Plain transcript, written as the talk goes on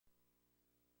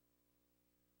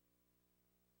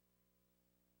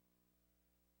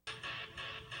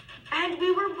and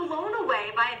we were blown away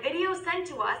by a video sent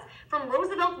to us from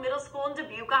Roosevelt Middle School in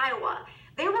Dubuque, Iowa.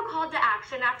 They were called to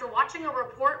action after watching a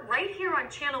report right here on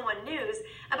Channel 1 News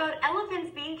about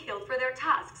elephants being killed for their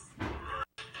tusks.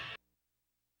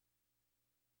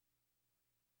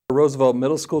 Roosevelt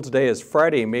Middle School today is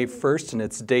Friday, May 1st, and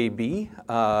it's Day B.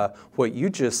 What you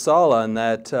just saw on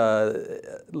that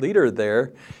leader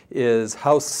there is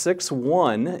House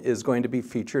 6-1 is going to be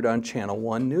featured on Channel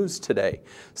 1 News today.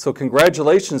 So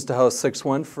congratulations to House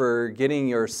 6-1 for getting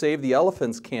your Save the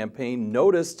Elephants campaign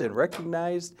noticed and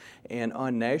recognized and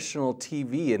on national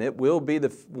TV, and it will be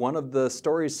one of the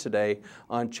stories today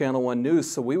on Channel 1 News.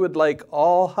 So we would like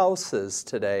all houses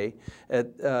today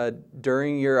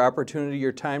during your opportunity,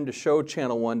 your time to show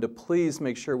Channel 1 to please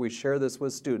make sure we share this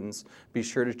with students. Be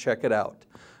sure to check it out.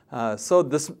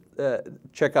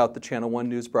 Check out the Channel 1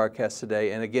 News broadcast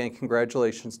today, and again,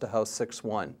 congratulations to House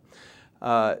 6-1.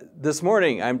 This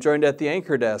morning, I'm joined at the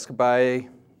anchor desk by,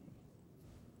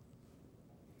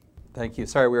 thank you,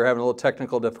 sorry we were having a little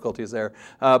technical difficulties there,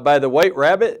 by the White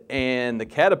Rabbit and the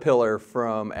Caterpillar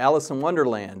from Alice in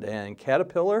Wonderland. And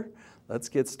Caterpillar, let's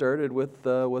get started with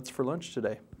what's for lunch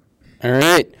today. All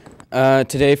right.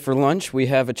 Today for lunch, we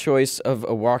have a choice of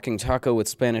a walking taco with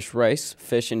Spanish rice,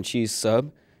 fish and cheese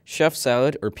sub, chef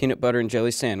salad, or peanut butter and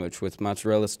jelly sandwich with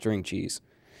mozzarella string cheese.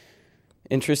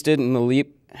 Interested in the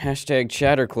LEAP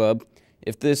 #Chatter Club?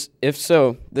 If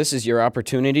so, this is your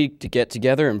opportunity to get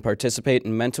together and participate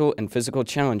in mental and physical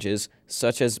challenges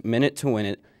such as Minute to Win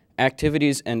It,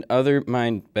 activities and other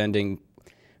mind benders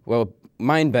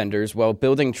while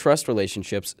building trust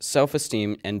relationships,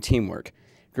 self-esteem, and teamwork.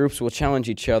 Groups will challenge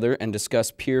each other and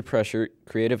discuss peer pressure,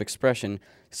 creative expression,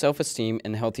 self-esteem,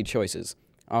 and healthy choices.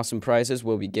 Awesome prizes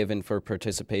will be given for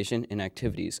participation in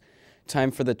activities. Time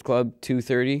for the club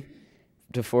 2:30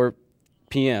 to 4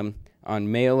 p.m. on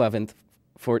May 11th,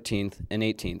 14th, and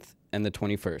 18th, and the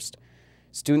 21st.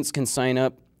 Students can sign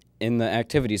up in the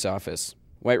activities office.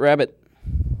 White Rabbit.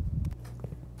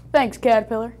 Thanks,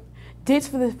 Caterpillar. Dates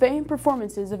for the famed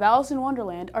performances of Alice in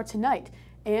Wonderland are tonight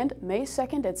and May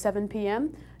 2nd at 7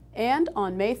 p.m. and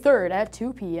on May 3rd at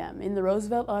 2 p.m. in the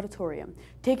Roosevelt Auditorium.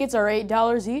 Tickets are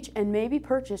 $8 each and may be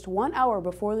purchased 1 hour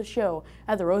before the show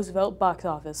at the Roosevelt box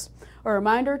office. A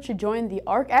reminder to join the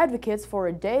ARC Advocates for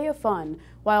a day of fun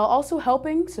while also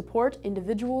helping support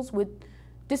individuals with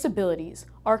disabilities.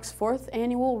 ARC's 4th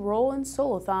annual Roll and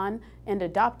Solathon and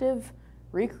Adoptive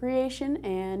Recreation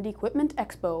and Equipment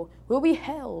Expo will be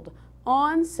held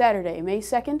on Saturday, May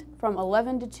 2nd from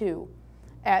 11 to 2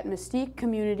 at Mystique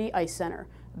Community Ice Center.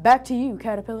 Back to you,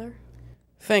 Caterpillar.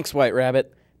 Thanks, White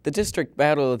Rabbit. The District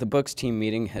Battle of the Books team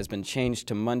meeting has been changed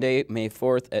to Monday, May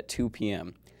 4th at 2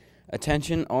 p.m.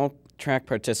 Attention all track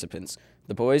participants.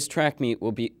 The boys' track meet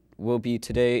will be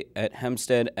today at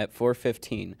Hempstead at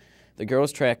 4:15. The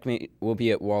girls' track meet will be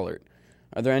at Wahlert.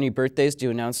 Are there any birthdays to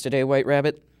announce today, White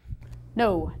Rabbit?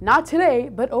 No, not today,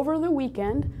 but over the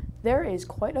weekend, there is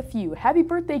quite a few. Happy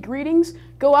birthday greetings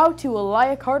go out to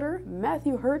Elia Carter,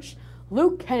 Matthew Hirsch,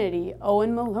 Luke Kennedy,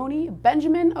 Owen Maloney,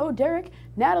 Benjamin O'Derrick,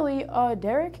 Natalie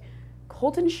O'Derrick,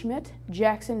 Colton Schmidt,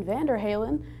 Jackson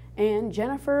Vanderhalen, and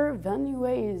Jennifer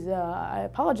Villanueva. I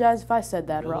apologize if I said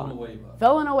that wrong.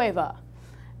 Villanueva.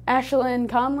 Ashlyn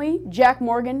Conley, Jack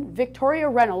Morgan, Victoria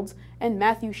Reynolds, and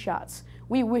Matthew Schatz.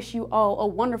 We wish you all a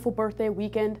wonderful birthday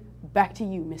weekend. Back to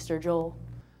you, Mr. Joel.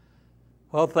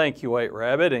 Well, thank you, White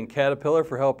Rabbit and Caterpillar,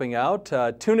 for helping out.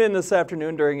 Tune in this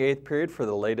afternoon during 8th period for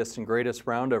the latest and greatest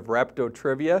round of Rapto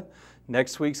Trivia.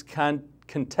 Next week's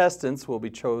contestants will be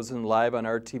chosen live on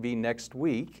RTV next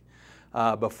week.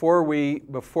 Before we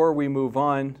move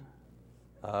on,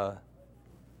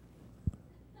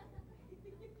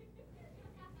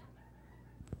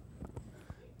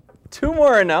 two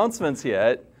more announcements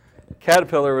yet.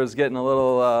 Caterpillar was getting a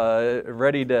little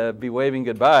ready to be waving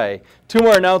goodbye. Two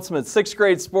more announcements. 6th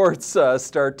grade sports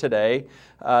start today.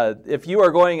 If you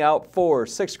are going out for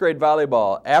 6th grade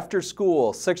volleyball, after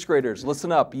school, 6th graders,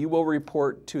 listen up. You will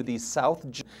report to the South.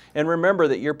 And remember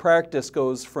that your practice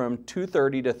goes from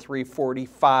 2:30 to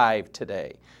 3:45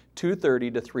 today.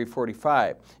 2:30 to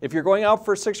 3:45. If you're going out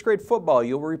for 6th grade football,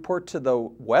 you'll report to the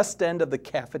west end of the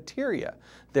cafeteria.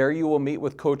 There you will meet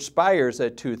with Coach Spires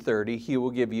at 2:30. He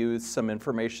will give you some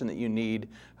information that you need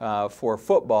for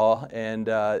football, and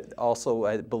also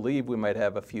I believe we might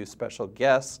have a few special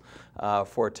guests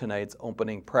for tonight's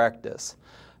opening practice.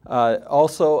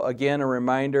 Also, again, a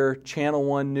reminder, Channel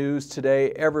 1 News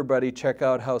today. Everybody check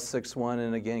out House 6-1,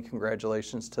 and again,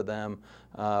 congratulations to them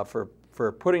for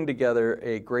putting together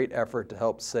a great effort to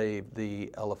help save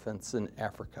the elephants in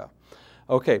Africa.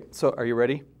 Okay, so are you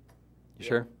ready? You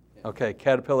sure? Yeah. Okay,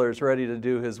 Caterpillar is ready to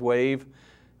do his wave.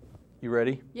 You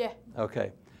ready? Yeah.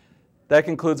 Okay. That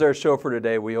concludes our show for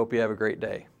today. We hope you have a great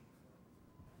day.